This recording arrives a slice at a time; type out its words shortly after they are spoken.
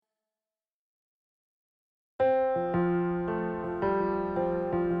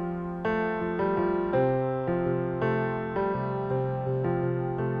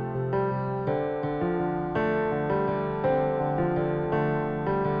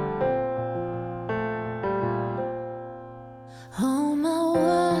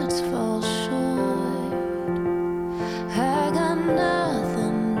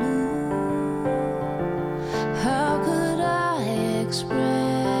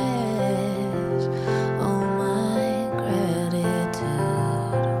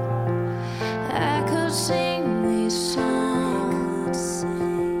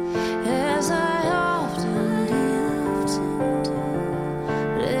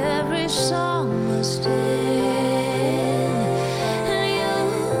song must end, and you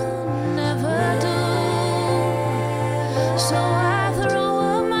never do. So I throw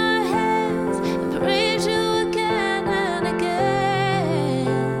up my hands and praise you again and again,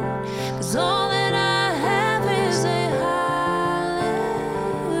 'cause all that I have is a hallelujah,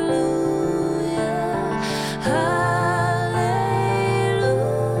 hallelujah.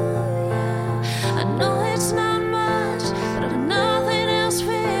 I know it's not much, but I've nothing else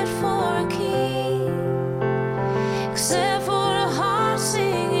fit for a king except for a heart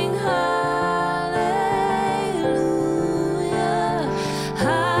singing hallelujah,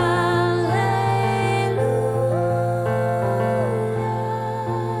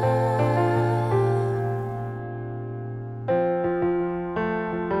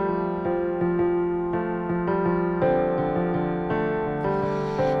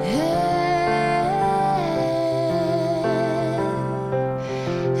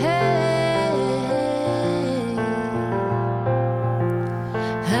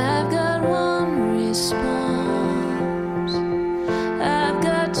 I've got one response, I've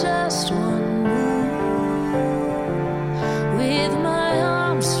got just one move. With my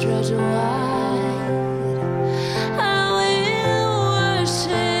arms stretched wide, I will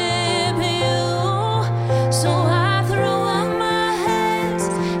worship you. So I throw up my hands,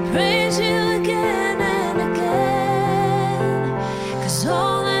 praise you again and again, 'cause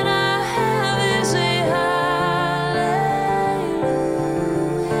all that I have is a hallelujah,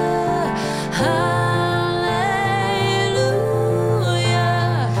 hallelujah.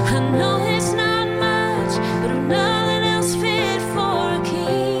 I know it's not much, but I'm nothing else fit for a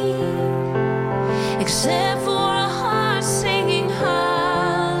king except for a heart singing hallelujah,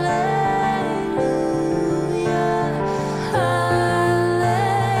 hallelujah,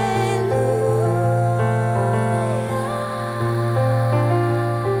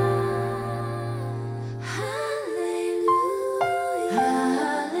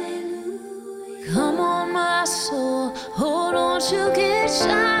 hallelujah. Come on, my soul, oh, don't you get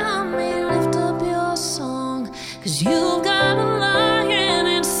shy on me. Lift up your song, 'cause you've got a lion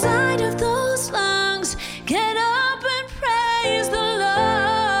inside of those lungs. Get up and praise the Lord.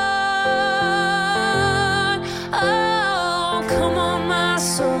 Oh, come on, my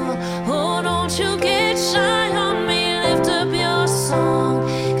soul, oh, don't you get shy on me. Lift up your song,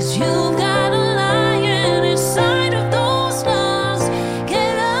 'cause you've got a lion inside of those lungs.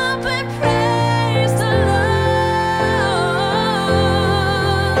 Get up and praise the Lord.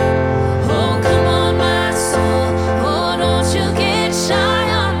 Oh, come on, my soul, oh, don't you get shy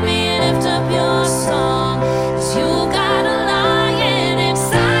on me. Lift up your song, 'cause you've got a lion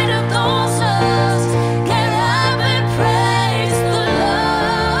inside of those lungs. Get up and praise the Lord.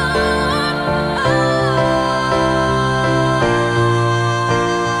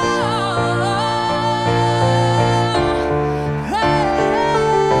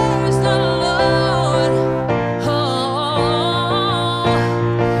 Praise the Lord. Oh,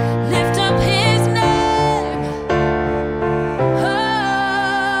 lift up his name.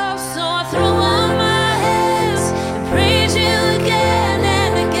 Oh, so I throw up my hands and praise you again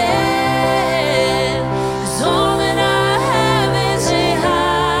and again, 'cause all that I have is a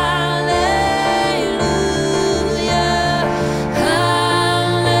hallelujah,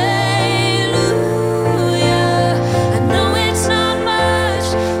 hallelujah. I know it's not much,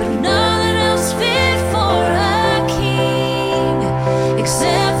 but nothing else fit for a king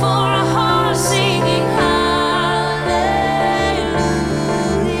except for a heart singing hallelujah,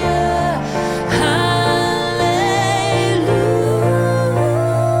 hallelujah.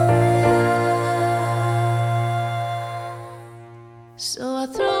 So I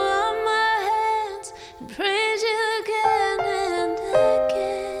throw up my hands and praise you again and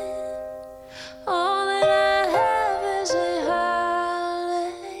again. All that I have is a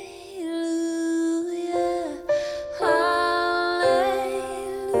hallelujah, hallelujah.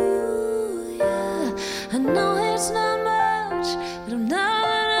 I know it's not much, but I'm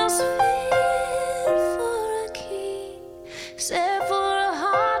nothing else